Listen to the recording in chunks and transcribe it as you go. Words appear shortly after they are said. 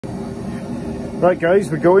Right guys,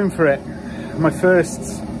 we're going for it. My first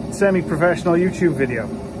semi-professional YouTube video.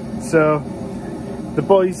 So the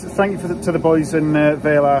boys, thank you to the boys in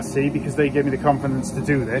Vale RC because they gave me the confidence to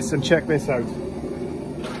do this. And check this out.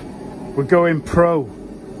 We're going pro.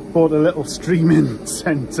 Bought a little streaming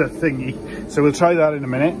centre thingy. So we'll try that in a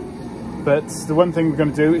minute. But the one thing we're going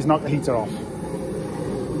to do is knock the heater off.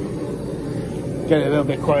 Get it a little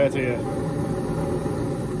bit quieter here.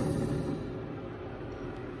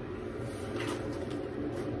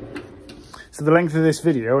 So the length of this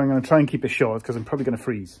video, I'm going to try and keep it short because I'm probably going to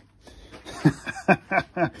freeze.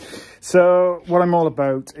 So what I'm all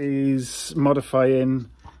about is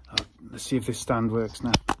modifying, let's see if this stand works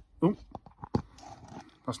now. Oh,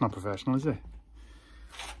 that's not professional, is it?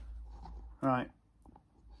 Right.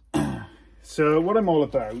 So what I'm all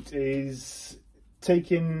about is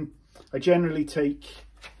I generally take,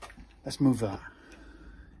 let's move that.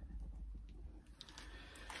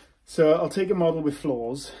 So I'll take a model with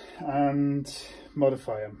flaws and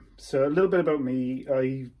modify them. So a little bit about me,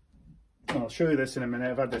 I'll show you this in a minute.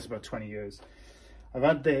 I've had this about 20 years. I've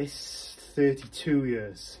had this 32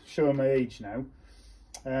 years, showing my age now.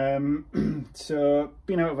 So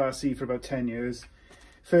been out of RC for about 10 years.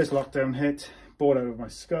 First lockdown hit, bored out of my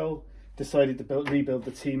skull, decided to rebuild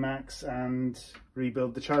the T-Max and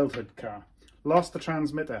rebuild the childhood car. Lost the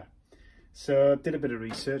transmitter. So did a bit of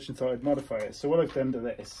research and thought I'd modify it. So what I've done to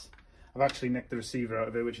this, I've actually nicked the receiver out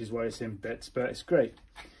of it, which is why it's in bits, but it's great.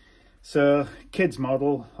 So, kids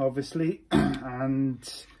model, obviously,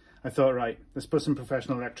 and I thought, right, let's put some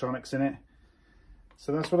professional electronics in it.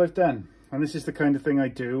 So that's what I've done. And this is the kind of thing I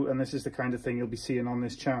do, and this is the kind of thing you'll be seeing on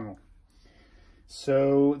this channel.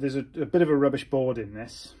 So there's a bit of a rubbish board in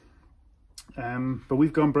this, but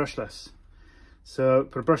we've gone brushless. So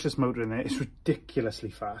put a brushless motor in there. It's ridiculously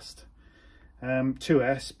fast.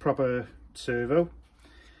 2S, proper servo.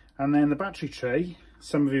 And then the battery tray,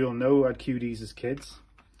 some of you will know I had QDs as kids.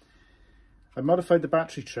 I modified the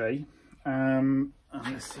battery tray, and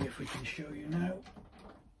let's see if we can show you now.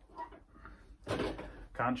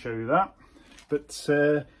 Can't show you that, but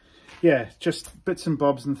yeah, just bits and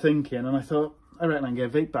bobs and thinking, and I thought, I reckon I can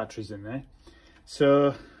get vape batteries in there.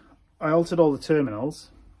 So I altered all the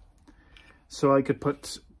terminals, so I could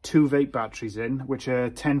put 2 vape batteries in, which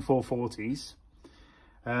are 10440s.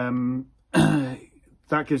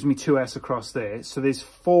 That gives me 2S across there. So there's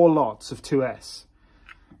 4 lots of 2S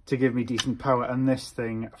to give me decent power, and this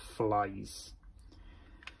thing flies.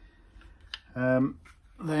 Then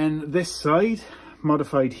this side,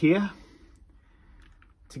 modified here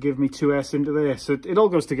to give me 2S into there. So it all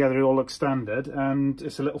goes together, it all looks standard, and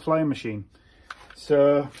it's a little flying machine.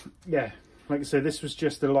 So yeah, like I said, this was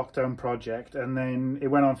just a lockdown project, and then it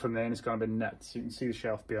went on from there and it's gone a bit nuts. You can see the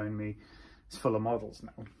shelf behind me, it's full of models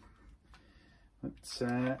now.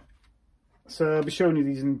 So I'll be showing you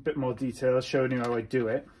these in a bit more detail, showing you how I do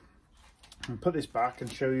it. And put this back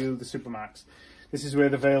and show you the Supermax. This is where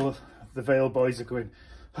the Vale boys are going,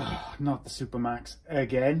 oh, not the Supermax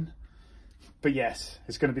again. But yes,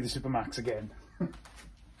 it's going to be the Supermax again.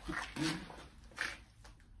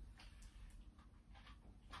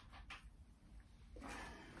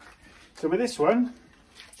 So with this one,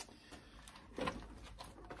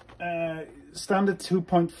 standard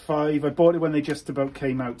 2.5, I bought it when they just about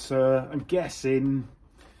came out, so I'm guessing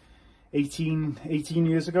 18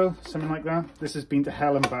 years ago, something like that. This has been to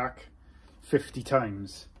hell and back 50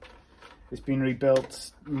 times. It's been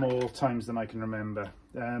rebuilt more times than I can remember.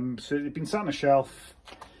 So it's been sat on a shelf.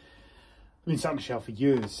 It's been sat on a shelf for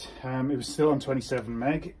years. It was still on 27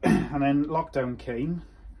 meg, and then lockdown came.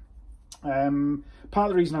 Part of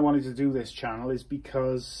the reason I wanted to do this channel is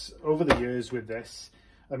because over the years with this,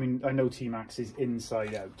 I mean, I know T-Max is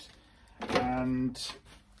inside out, and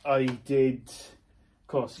I did, of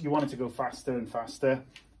course, you wanted to go faster and faster.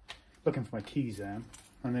 Looking for my keys there,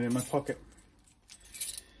 and they're in my pocket.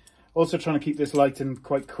 Also trying to keep this lighting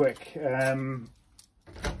quite quick. I don't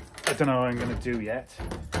know how I'm going to do yet.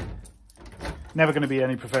 Never going to be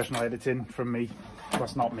any professional editing from me.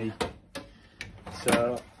 That's not me.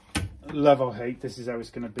 So, love or hate, this is how it's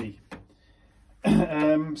going to be.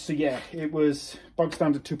 So yeah, it was bog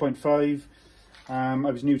standard 2.5. I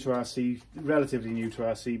was new to RC, relatively new to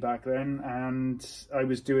RC back then, and I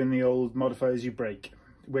was doing the old modify as you break,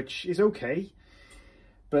 which is okay,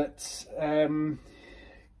 but of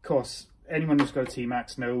course anyone who's got a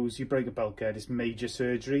T-Max knows you break a bulkhead, it's major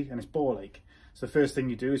surgery and it's ball ache. So the first thing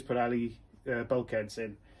you do is put alley bulkheads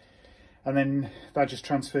in, and then that just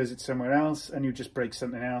transfers it somewhere else, and you just break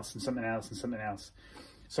something else and something else and something else.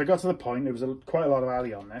 So I got to the point, there was quite a lot of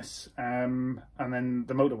alley on this, and then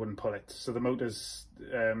the motor wouldn't pull it. So the motor's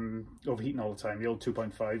overheating all the time, the old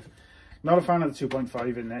 2.5. Not a fan of the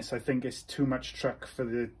 2.5 in this. I think it's too much truck for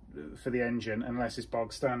the engine unless it's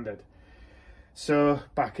bog standard. So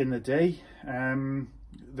back in the day,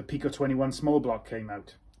 the Pico 21 small block came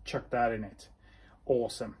out. Chucked that in it.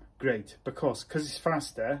 Awesome, great. Because it's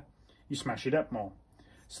faster, you smash it up more.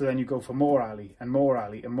 So then you go for more alley and more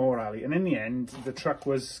alley and more alley. And in the end, the truck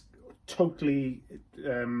was totally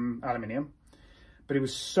aluminium, but it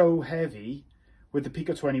was so heavy. With the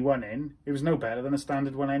Pico 21 in, it was no better than a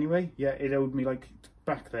standard one anyway. Yeah, it owed me, like,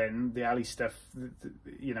 back then, the alley stuff,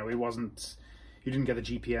 you know, it wasn't, you didn't get the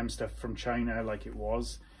GPM stuff from China like it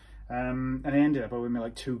was. And it ended up owing me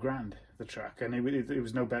like £2 the truck, and it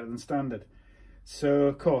was no better than standard. So,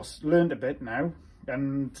 of course, learned a bit now.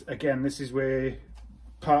 And again, this is where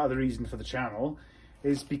part of the reason for the channel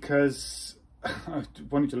is because I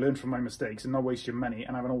wanted to learn from my mistakes and not waste your money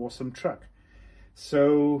and have an awesome truck.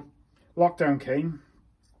 So lockdown came.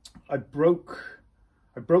 I broke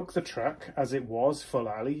the truck as it was, full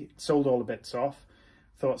alley, sold all the bits off,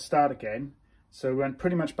 thought start again. So went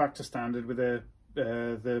pretty much back to standard with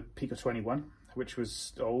the Pico 21, which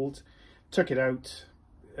was old. Took it out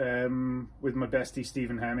with my bestie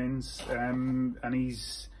Stephen Hemmings, and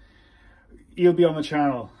he'll be on the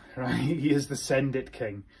channel, right? He is the Send It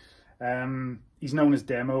King. He's known as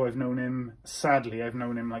Demo. I've known him, sadly, I've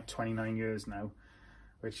known him like 29 years now,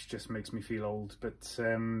 which just makes me feel old, but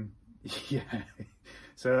yeah.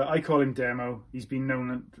 So I call him Demo. He's been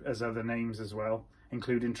known as other names as well,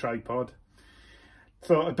 including Tripod.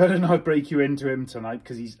 Thought I'd better not break you into him tonight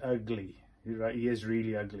because he's ugly. Right? He is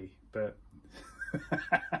really ugly, but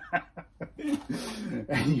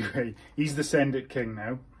anyway, he's the Send It King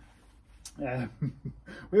now.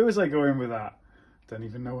 Where was I going with that? Don't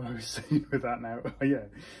even know what I was saying with that now. Yeah.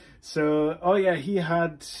 So, oh yeah, he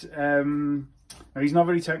had... now, he's not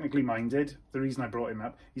very technically minded. The reason I brought him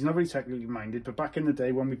up, he's not very technically minded, but back in the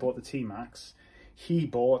day when we bought the T-Max, he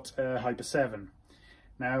bought a Hyper 7.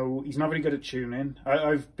 Now, he's not very good at tuning.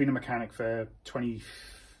 I've been a mechanic for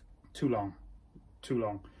too long.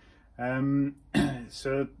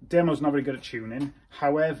 So Demo's not very good at tuning.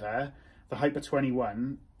 However, the Hyper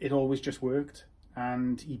 21, it always just worked,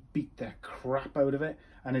 and he beat the crap out of it,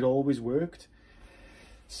 and it always worked.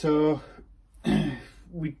 So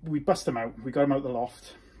we bust him out. We got him out the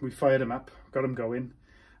loft. We fired him up, got him going.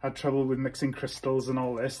 Had trouble with mixing crystals and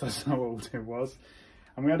all this. That's how old it was.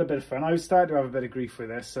 And we had a bit of fun. I was starting to have a bit of grief with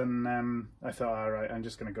this, and I thought, all right, I'm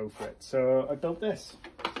just going to go for it. So I built this.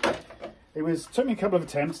 Took me a couple of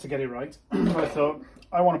attempts to get it right. But I thought,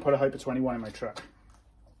 I want to put a Hyper 21 in my truck.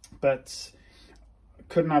 But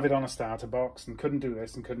couldn't have it on a starter box, and couldn't do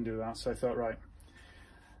this and couldn't do that. So I thought, right,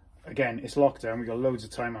 again, it's lockdown. We got loads of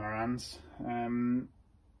time on our hands.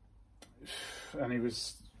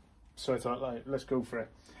 So I thought, like, let's go for it.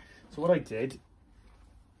 So what I did,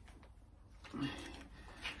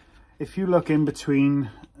 if you look in between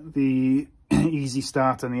the easy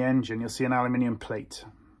start and the engine, you'll see an aluminium plate.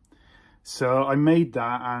 So I made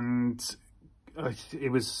that, and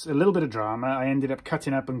it was a little bit of drama. I ended up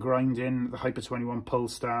cutting up and grinding the Hyper 21 pull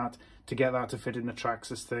start to get that to fit in the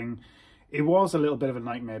Traxxas thing. It was a little bit of a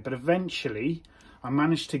nightmare, but eventually I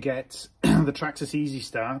managed to get the Traxxas Easy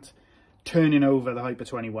Start turning over the Hyper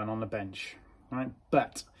 21 on the bench, right?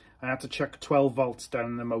 But I had to chuck 12 volts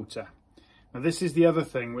down the motor. Now this is the other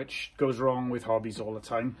thing which goes wrong with hobbies all the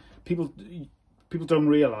time. People don't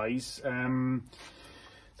realise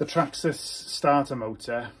the Traxxas starter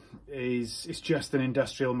motor it's just an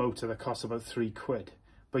industrial motor that costs about £3.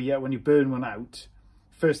 But yet when you burn one out,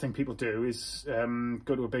 first thing people do is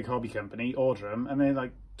go to a big hobby company, order them, and they're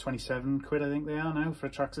like 27 quid, I think they are now, for a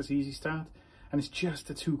Traxxas Easy Start. And it's just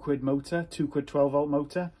a £2 motor, £2 12 volt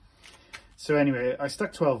motor. So anyway, I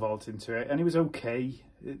stuck 12 volt into it, and it was okay.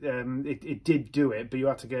 It did do it, but you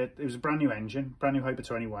had to it was a brand new engine, brand new Hyper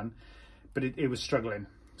 21, but it was struggling.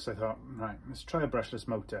 So I thought, right, let's try a brushless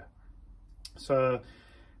motor. So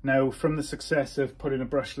now, from the success of putting a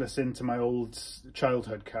brushless into my old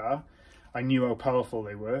childhood car, I knew how powerful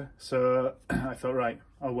they were. So I thought, right,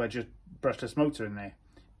 I'll wedge a brushless motor in there.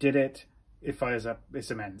 Did it. It fires up. It's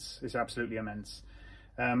immense. It's absolutely immense.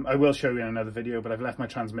 I will show you in another video, but I've left my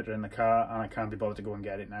transmitter in the car and I can't be bothered to go and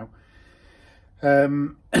get it now.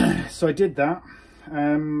 So I did that.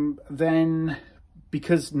 Then,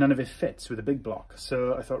 because none of it fits with a big block,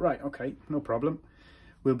 so I thought, right, okay, no problem.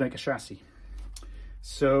 We'll make a chassis.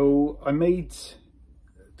 So I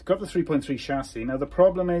got the 3.3 chassis. Now the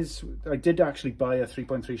problem is, I did actually buy a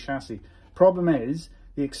 3.3 chassis. Problem is,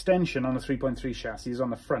 the extension on the 3.3 chassis is on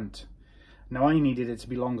the front. Now I needed it to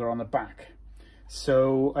be longer on the back,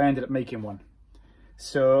 so I ended up making one.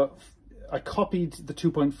 So I copied the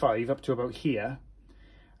 2.5 up to about here,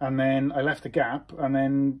 and then I left a gap, and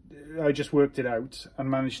then I just worked it out and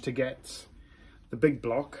managed to get the big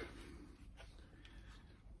block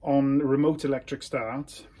on remote electric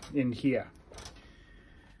start in here.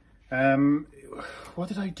 What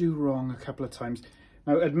did I do wrong a couple of times?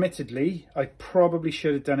 Now, admittedly, I probably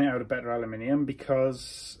should have done it out of better aluminium,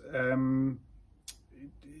 because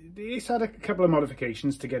it's had a couple of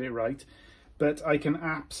modifications to get it right, but I can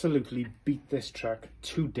absolutely beat this truck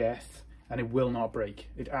to death and it will not break.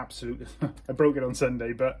 It absolutely, I broke it on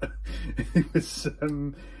Sunday, but it was,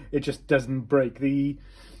 it just doesn't break. The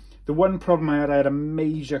one problem I had a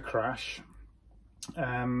major crash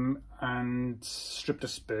and stripped a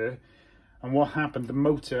spur. And what happened, the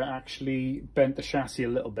motor actually bent the chassis a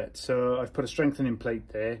little bit. So I've put a strengthening plate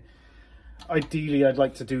there. Ideally, I'd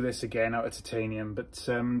like to do this again out of titanium, but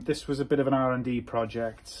this was a bit of an R&D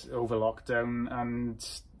project over lockdown. And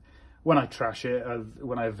when I trash it,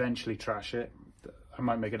 when I eventually trash it, I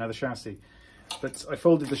might make another chassis. But I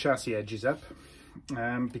folded the chassis edges up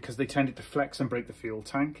because they tended to flex and break the fuel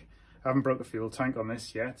tank. I haven't broke the fuel tank on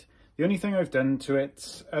this yet. The only thing I've done to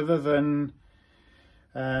it, other than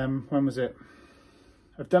when was it?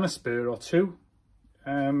 I've done a spur or two,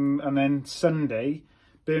 and then Sunday,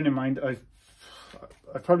 bearing in mind I've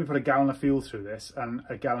probably put a gallon of fuel through this, and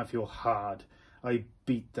a gallon of fuel hard. I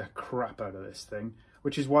beat the crap out of this thing,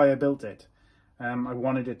 which is why I built it. I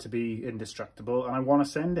wanted it to be indestructible, and I want to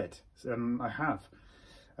send it, and I have.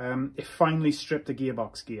 It finally stripped the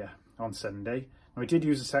gearbox gear on Sunday. Now, I did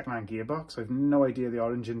use a second-hand gearbox. I have no idea the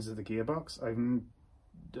origins of the gearbox. I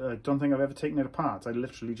don't think I've ever taken it apart. I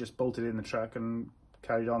literally just bolted it in the truck and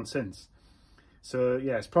carried on since. So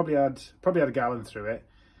yeah, it's probably had a gallon through it,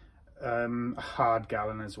 a hard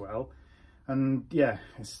gallon as well, and yeah,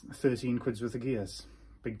 it's 13 quid's worth of gears,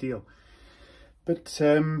 big deal. But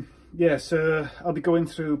yeah, so I'll be going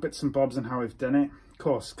through bits and bobs on how I've done it. Of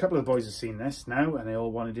course, a couple of the boys have seen this now, and they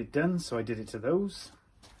all wanted it done, so I did it to those.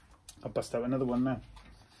 I'll bust out another one now.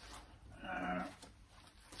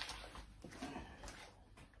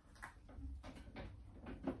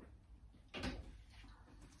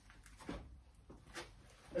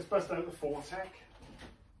 Let's bust out the Fortec.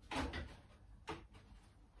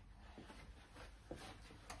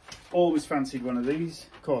 Always fancied one of these.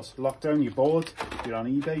 Of course, lockdown, you're bored, you're on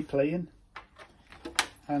eBay playing.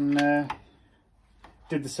 And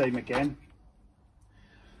did the same again.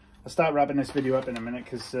 I'll start wrapping this video up in a minute,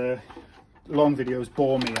 because long videos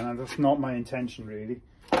bore me, and that's not my intention really.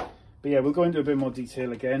 But yeah, we'll go into a bit more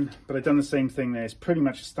detail again. But I've done the same thing there. It's pretty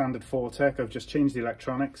much a standard Fortec. I've just changed the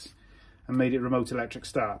electronics and made it remote electric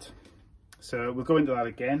start. So we'll go into that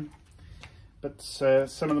again. But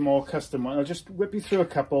some of the more custom ones, I'll just whip you through a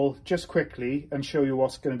couple just quickly and show you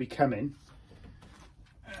what's going to be coming.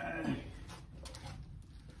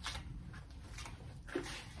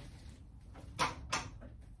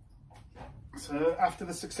 So after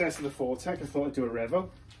the success of the Fortec, I thought I'd do a Revo.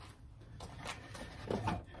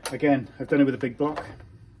 Again, I've done it with a big block.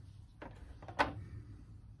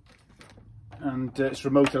 And it's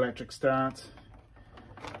remote electric start.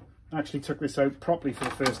 I actually took this out properly for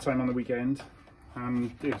the first time on the weekend,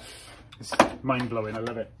 and it's mind-blowing. I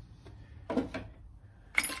love it. Like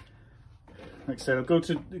I said, I'll go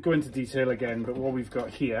into detail again, but what we've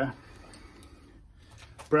got here,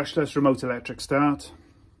 brushless remote electric start.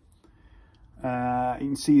 You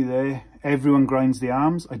can see there, everyone grinds the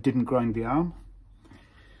arms. I didn't grind the arm.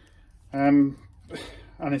 And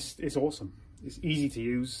it's awesome. It's easy to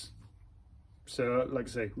use. So, like I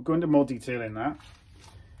say, we'll go into more detail in that.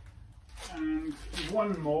 And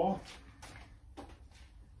one more.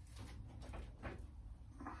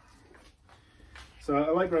 So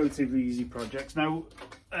I like relatively easy projects. Now,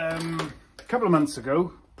 a couple of months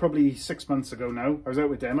ago, probably 6 months ago now, I was out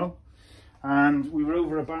with Demo, and we were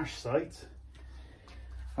over a bash site,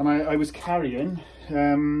 and I was carrying,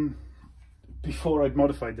 before I'd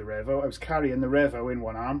modified the Revo, I was carrying the Revo in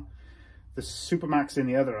one arm, the Supermax in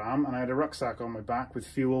the other arm, and I had a rucksack on my back with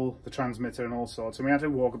fuel, the transmitter and all sorts, and we had to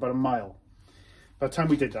walk about a mile. By the time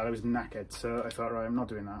we did that, I was knackered, so I thought, right, I'm not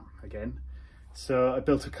doing that again. So I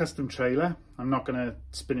built a custom trailer. I'm not going to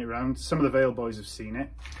spin it around. Some of the Vale boys have seen it.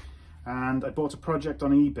 And I bought a project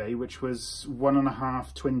on eBay, which was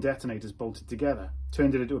 1.5 twin detonators bolted together.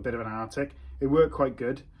 Turned it into a bit of an Arctic. It worked quite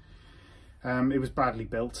good. It was badly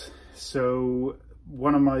built. So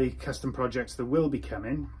one of my custom projects that will be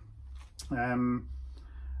coming,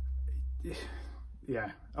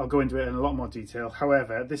 yeah, I'll go into it in a lot more detail.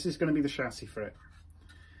 However, this is going to be the chassis for it,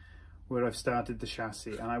 where I've started the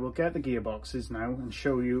chassis, and I will get the gearboxes now and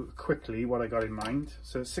show you quickly what I got in mind.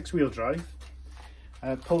 So it's 6-wheel drive,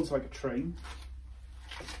 pulls like a train.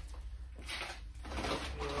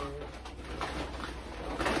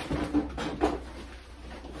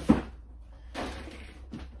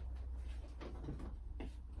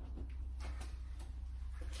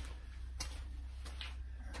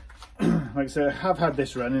 like I said, I have had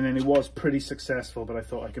this running and it was pretty successful, but I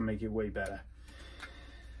thought I could make it way better.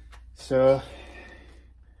 So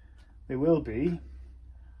there will be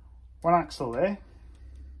one axle there,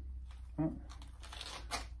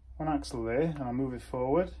 one axle there, and I'll move it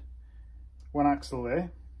forward, one axle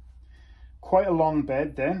there, quite a long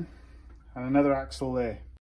bed then, and another axle there.